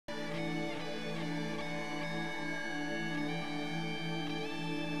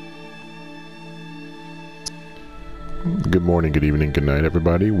Good morning, good evening, good night,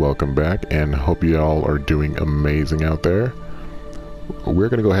 everybody. Welcome back, and hope you all are doing amazing out there. We're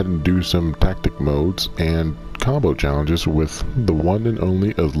going to go ahead and do some tactic modes and combo challenges with the one and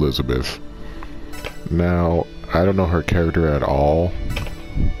only Elizabeth. Now, I don't know her character at all.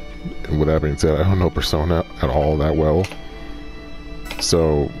 And with that being said, I don't know Persona at all that well.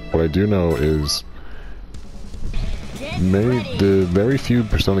 So, what I do know is the very few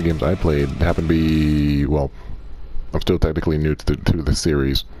Persona games I played happen to be, well, I'm still technically new to the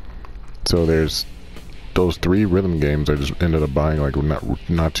series. So there's those 3 rhythm games I just ended up buying like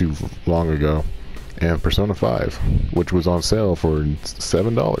not too long ago, and Persona 5, which was on sale for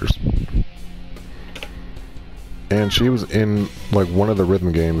 $7. And she was in like one of the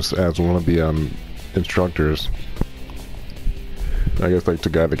rhythm games as one of the instructors. I guess like to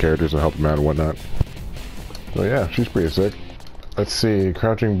guide the characters and help them out and whatnot. So yeah, she's pretty sick. Let's see,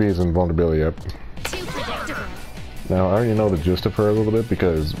 Crouching B is invulnerability up. Now, I already know the gist of her a little bit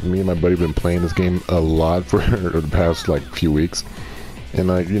because me and my buddy have been playing this game a lot for the past, like, few weeks. And,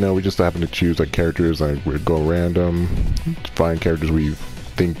 like, you know, we just happen to choose, like, characters, like, we go random, find characters we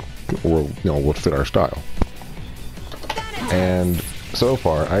think will, you know, would fit our style. And so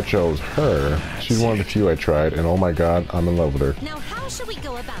far, I chose her. She's one of the few I tried, and oh my god, I'm in love with her. Now, how should we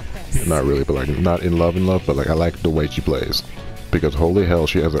go about this? Not really, but, like, not in love, but, like, I like the way she plays. Because, holy hell,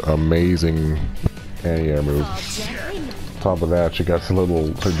 she has an amazing anti-air move. Top of that, she got some little,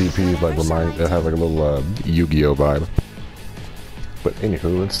 her DPs like it has like a little Yu-Gi-Oh vibe. But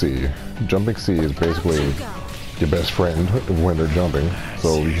anywho, let's see. Jumping C is basically your best friend when they're jumping.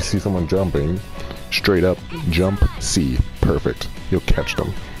 So if you see someone jumping, straight up jump C. Perfect. You'll catch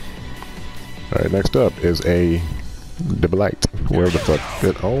them. Alright, next up is a Debilite. Where the fuck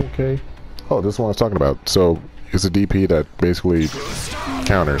it? Oh, okay. Oh, this is what I was talking about. So it's a DP that basically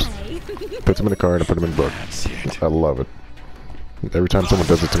counters. Puts them in the card and put them in the book. I love it. Every time someone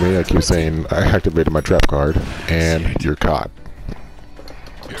does it to me, I keep saying, I activated my trap card, and you're caught.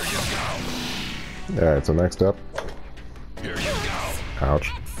 Alright, so next up.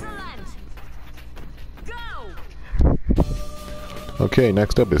 Ouch. Okay,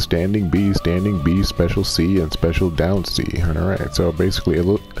 next up is Standing B, Special C, and Special Down C. Alright, so basically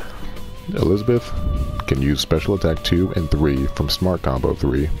Elizabeth can use Special Attack 2 and 3 from Smart Combo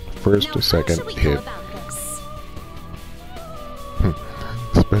 3. First, second, hit.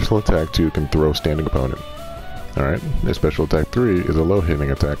 Special Attack 2 can throw standing opponent. Alright, Special Attack 3 is a low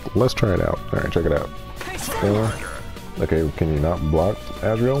hitting attack. Let's try it out. Alright, check it out. Okay, can you not block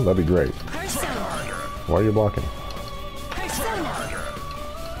Azrael? That'd be great. Why are you blocking?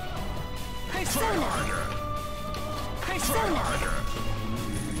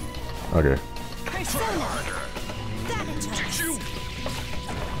 Okay.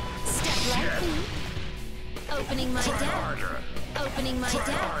 Opening my deck. Opening my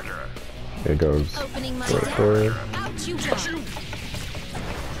deck. It goes. Opening my deck. Out you go.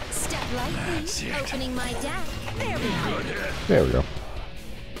 Step lightly. Opening my deck. There we go. There we go.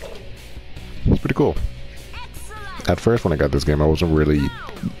 It's pretty cool. At first, when I got this game, I wasn't really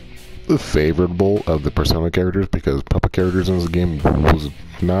favorable of the Persona characters because puppet characters in this game was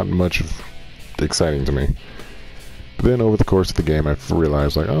not much exciting to me. Then over the course of the game, I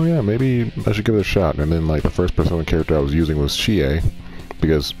realized, like, oh yeah, maybe I should give it a shot. And then, like, the first Persona character I was using was Chie,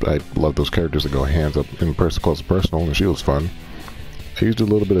 because I love those characters that go hands up in close to personal, and she was fun. I used a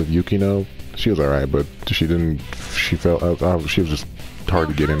little bit of Yukino. She was alright, but she didn't. She felt she was just hard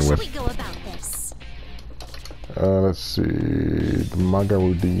to get in with. Let's see,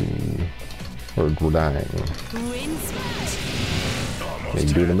 Magarudin or Grudine. You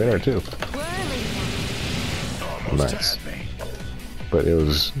can do the mirror too. Nice. But it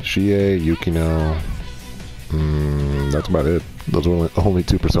was Chie, Yukino. That's about it. Those were only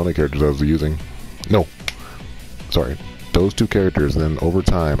 2 Persona characters I was using. No. Sorry. Those 2 characters, then over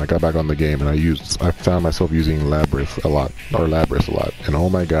time I got back on the game and I found myself using Labyrinth a lot. And oh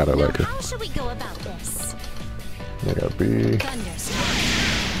my god, I like her. How should we go about this? I got B.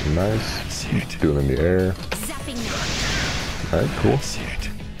 Nice. Doing it in the air. Alright, cool.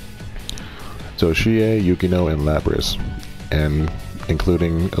 So Chie, Yukino, and Labrys, and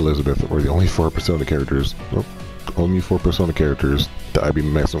including Elizabeth, were the only 4 Persona characters. Oh, only 4 Persona characters that I'd be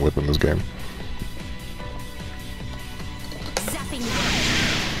messing with in this game.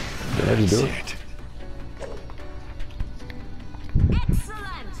 Did I just do it?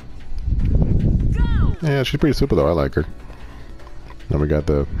 Yeah, she's pretty super though. I like her. Then we got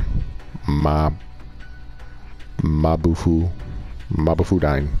the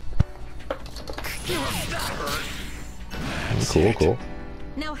Mabufudine. Cool, cool.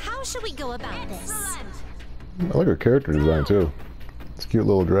 Now, how should we go about this? I like her character design too. It's a cute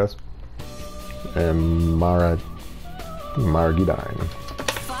little dress. And Margidine.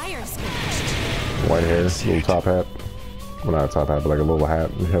 White hair, little top hat. Well, not a top hat, but like a little hat.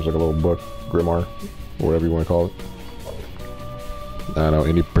 It has like a little book, grimoire, or whatever you want to call it. I don't know,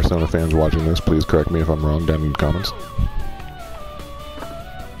 any Persona fans watching this, please correct me if I'm wrong down in the comments.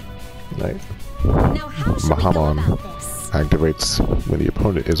 Nice. Mahamon activates when the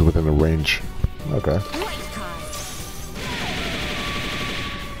opponent is within a range. Okay.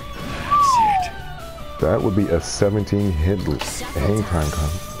 That would be a 17 hit hang time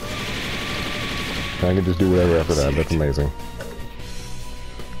comp. I can just do whatever after that. That's amazing.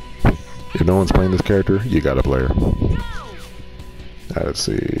 If no one's playing this character, you gotta play her. Let's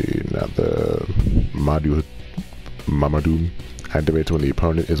see. Now the Mamadou activates when the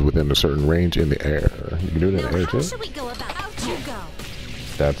opponent is within a certain range in the air. You can do it in the air too.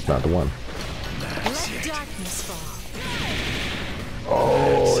 That's not the one.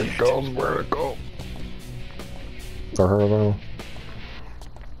 Oh, it goes where it goes. For her though.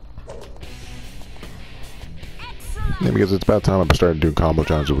 Yeah, because it's about time I started doing combo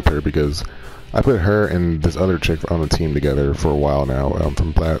challenges with her, because I put her and this other chick on a team together for a while now.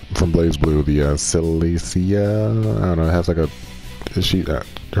 From Blaze Blue, the Celicia. I don't know. It has like a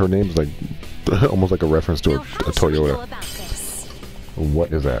her name's like almost like a reference to a Toyota.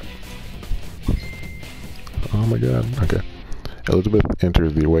 What is that? Oh my god. Okay. Elizabeth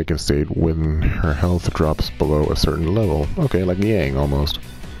enters the awakened state when her health drops below a certain level. Okay, like Yang almost.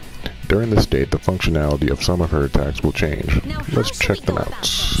 During this state, the functionality of some of her attacks will change. Let's check them out.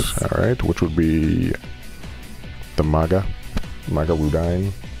 Alright, which would be the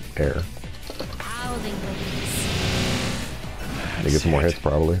Margidine Air. They get some more hits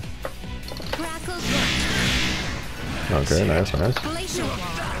probably. Okay, nice, nice.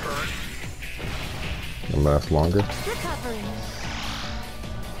 And last longer.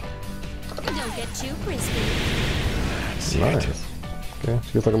 Don't get too crispy. Nice. Okay,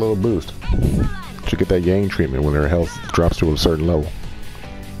 she gets like a little boost. She get that Yang treatment when her health drops to a certain level.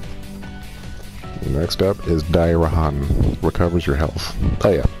 Next up is Dairahan. Recovers your health. Oh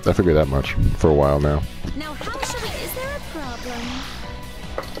yeah, I figured that much for a while now. Now how should we, is there a problem?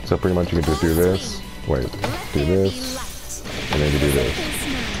 So pretty much you can just do this. Wait, do this. And then you do this.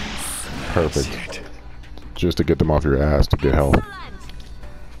 Perfect. Just to get them off your ass to get health.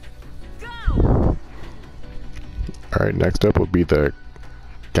 Alright, next up would be the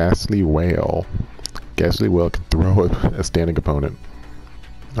Ghastly Whale. Ghastly Whale can throw a standing opponent.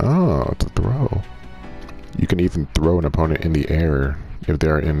 Oh, it's a throw. You can even throw an opponent in the air if they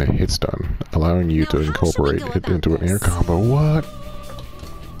are in a hit stun, allowing you to incorporate it into an air combo. What?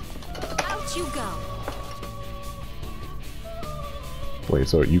 Out you go. Wait,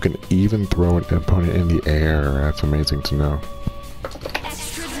 so you can even throw an opponent in the air. That's amazing to know.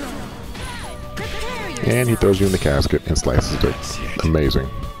 And he throws you in the casket and slices it. Amazing.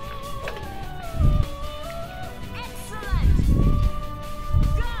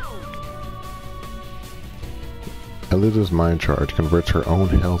 Eliza's mind charge converts her own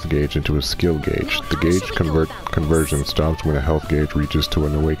health gauge into a skill gauge. The gauge conversion stops when a health gauge reaches to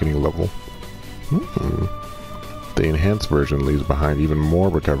an awakening level. The enhanced version leaves behind even more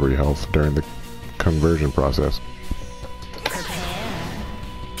recovery health during the conversion process.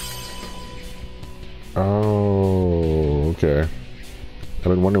 Oh, okay. I've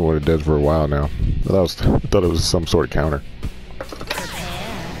been wondering what it does for a while now. I thought it was some sort of counter.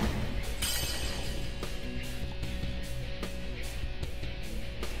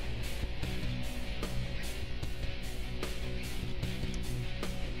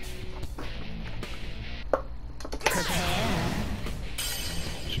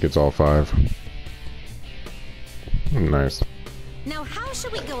 She gets all 5. Nice. Now how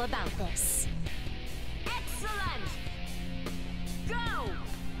should we go about this? Excellent. Go.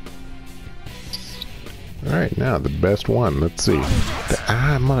 Alright, now the best one. Let's see.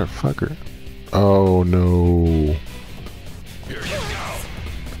 Motherfucker. Oh no.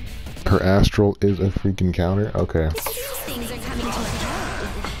 Her astral is a freaking counter? Okay. Things are coming to a head.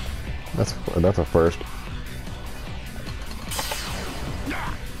 That's a first.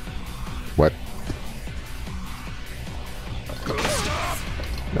 What?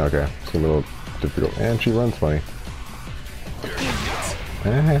 Okay, it's a little difficult. And she runs funny.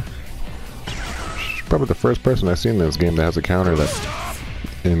 She's probably the first person I've seen in this game that has a counter that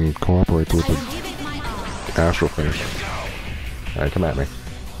incorporates with the astral finish. Alright, come at me.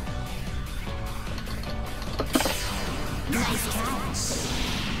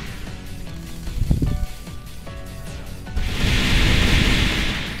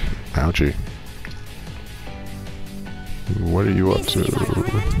 Ouchie. What are you up to?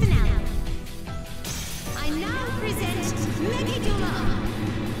 I now present Megidula.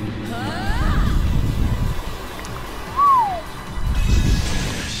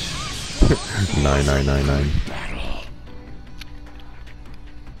 9999.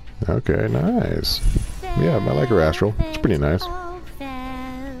 Okay, nice. Yeah, I like her astral. It's pretty nice.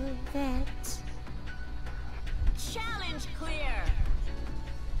 Challenge clear.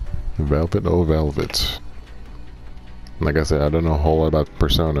 Velvet, oh velvet. Like I said, I don't know a whole lot about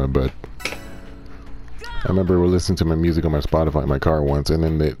Persona, but I remember listening to my music on my Spotify in my car once, and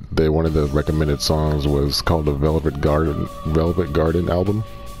then they one of the recommended songs was called the Velvet Garden album,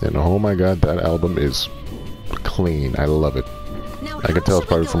 and oh my god, that album is clean. I love it. I can tell it's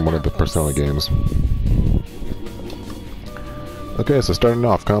probably from one of the Persona games. Okay, so starting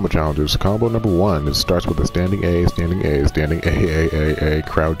off, combo challenges. Combo number 1, it starts with a standing A, standing A, standing A,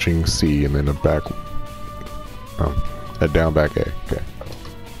 crouching C, and then a back, a down back A. Okay.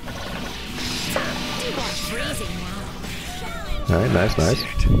 Alright, nice, nice.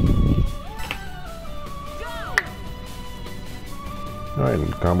 Alright,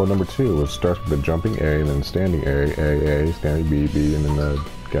 and combo number 2, it starts with a jumping A, and then standing A, standing B, B, and then the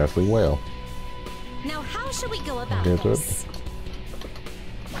ghastly whale. Now how should we go about Okay, this?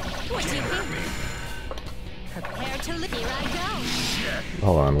 What do you think? Prepare to live. Here I go.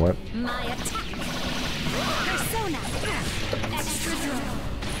 Hold on, what? My attack. Persona. Extra draw.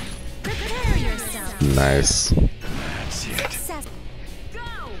 Prepare yourself. Nice. Success. Go.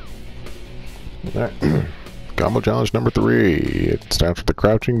 Alright. Combo challenge number 3. It starts with the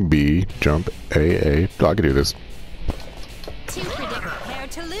crouching B, jump A. Oh, I can do this. 2 predict. Prepare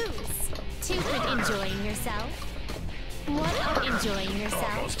to lose. 2 predict. Enjoying yourself. What of enjoying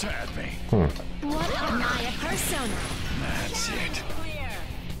yourself? Almost had me. What of my persona? That's it.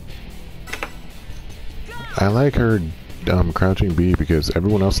 I like her crouching B because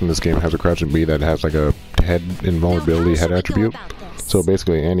everyone else in this game has a crouching B that has like a head invulnerability head attribute. So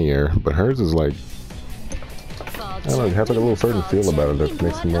basically anti-air, but hers is like, I don't know, it has like a little certain feel about it that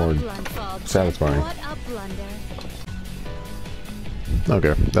makes it more satisfying.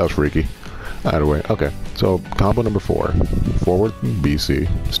 Okay, that was freaky. Either way, okay. So combo number 4, forward BC,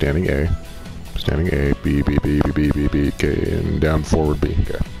 standing A, B, B, B, B, B, B, B, okay, and down forward B.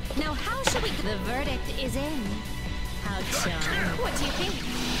 Okay. Now how should we? The verdict is in. How charming. What do you think?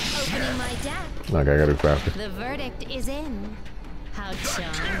 Opening my deck. Okay, I gotta do faster. The verdict is in. How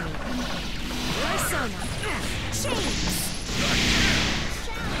charming. Persona.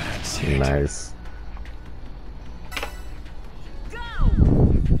 Change. Nice. Go.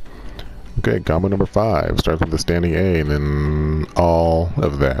 Okay, combo number 5 starts with the standing A and then all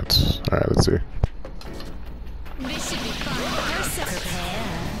of that. Alright, let's see. This should be fun. Persona.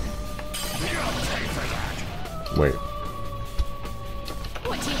 Prepare. Wait.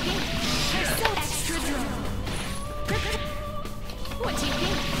 What do you think? Persona. Extra draw. Prepare. What do you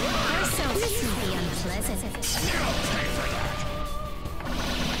think? Persona. This will be unpleasant.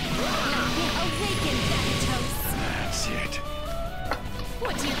 Awaken Thanatos. That's it.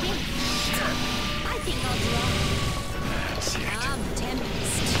 What do you think? I think I'll draw. That's it.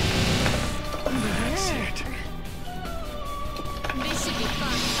 Tempest. That's it. This should be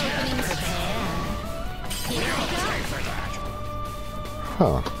fun. Opening prepare. Here I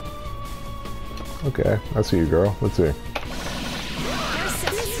Huh. Okay, I see you, girl. Let's see. go.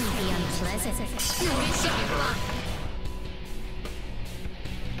 This will be unpleasant. This should be fun.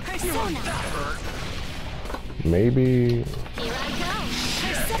 Persona. Maybe. Here I go.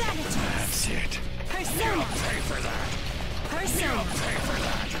 Persona. That's it. Persona. Pay for that. Persona. Pay for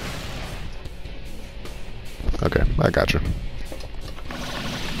that. Okay, I got you.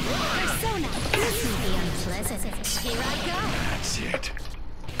 Persona. This will be unpleasant. Here I go. That's it.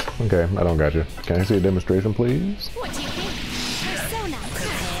 Okay, I don't got you. Can I see a demonstration, please? What do you think? Persona.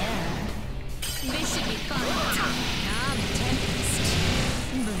 Prepare. This should be fun. Tempest.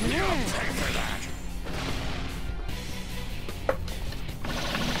 Pay for that.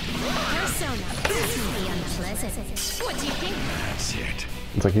 Persona. This will be unpleasant. What do you think? That's it.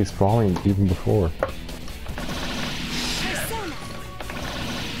 It's like he's falling even before. Persona.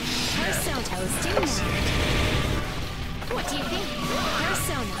 Persona. Toasting now. What do you think?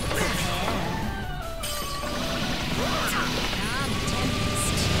 Persona. Prepare.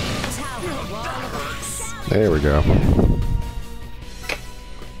 Tempest. Tower wall of ice. There we go.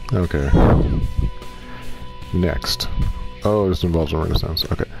 Okay. Next. Oh, this involves a renaissance.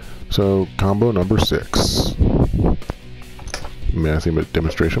 Okay. So, combo number 6. May I see a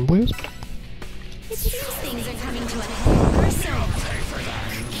demonstration, please? These things are coming to a head. Persona. Prepare.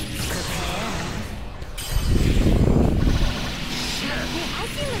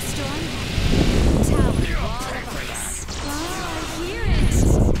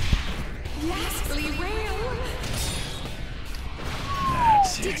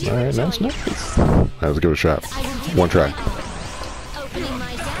 Alright, nice. Let's give it a shot. One try. Opening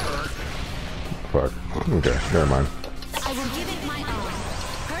my deck. Fuck. Okay, never mind. I will give it my all.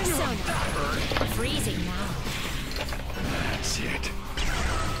 Persona. Freezing now. That's it.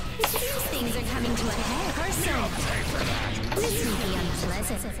 These things are coming to a head. Persona. This will be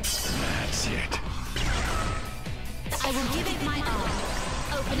unpleasant. That's it. I will give it my all.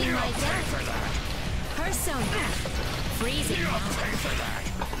 Opening my deck. Persona. Freezing now.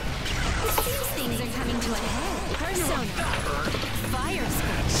 These things are coming to a head. Persona. Fire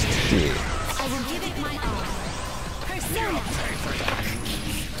scorch. I will give it my all. Persona. Prepare.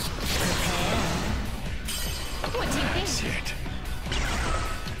 What do you think? That's it.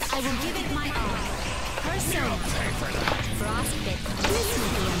 I will give it my all. Persona. Frostbite. This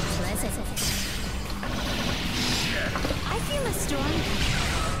will be unpleasant. I feel a storm.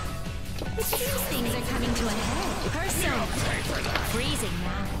 These things are coming to a head. Persona. Freezing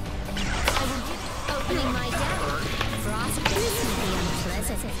now. I will give it. Opening my deck. Frostbite. This will be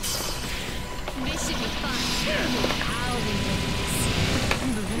unpleasant. This should be fun. I'll remember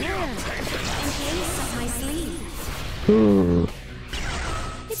this. And ace up my sleeve.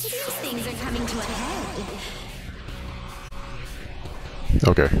 These things are coming to a head.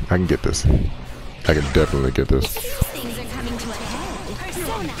 Okay, I can get this. I can definitely get this. These things are coming to a head.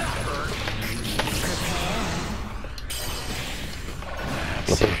 Persona.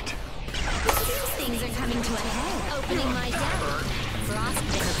 Prepare. That's it. These things are coming to a head. Opening my deck.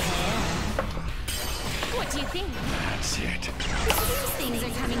 Frostbite. Prepare. What do you think? That's it. These things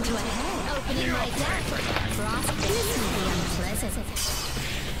are coming to a head. Opening my deck. Frostbite. This will be unpleasant.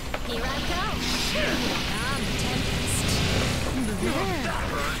 Here I come. Tempest.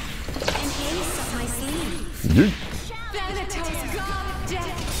 An ace up my sleeve. Yeet. Thanatos God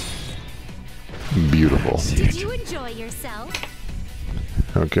death. Beautiful. Did you enjoy yourself?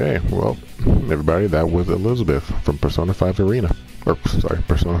 Okay, well, everybody, that was Elizabeth from Persona 5 Arena. Or, sorry,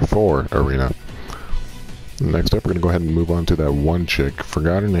 Persona 4 Arena. Next up, we're going to go ahead and move on to that one chick.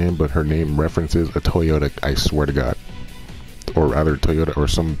 Forgot her name, but her name references a Toyota, I swear to God. Or either Toyota or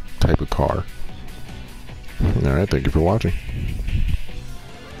some type of car. Alright, thank you for watching.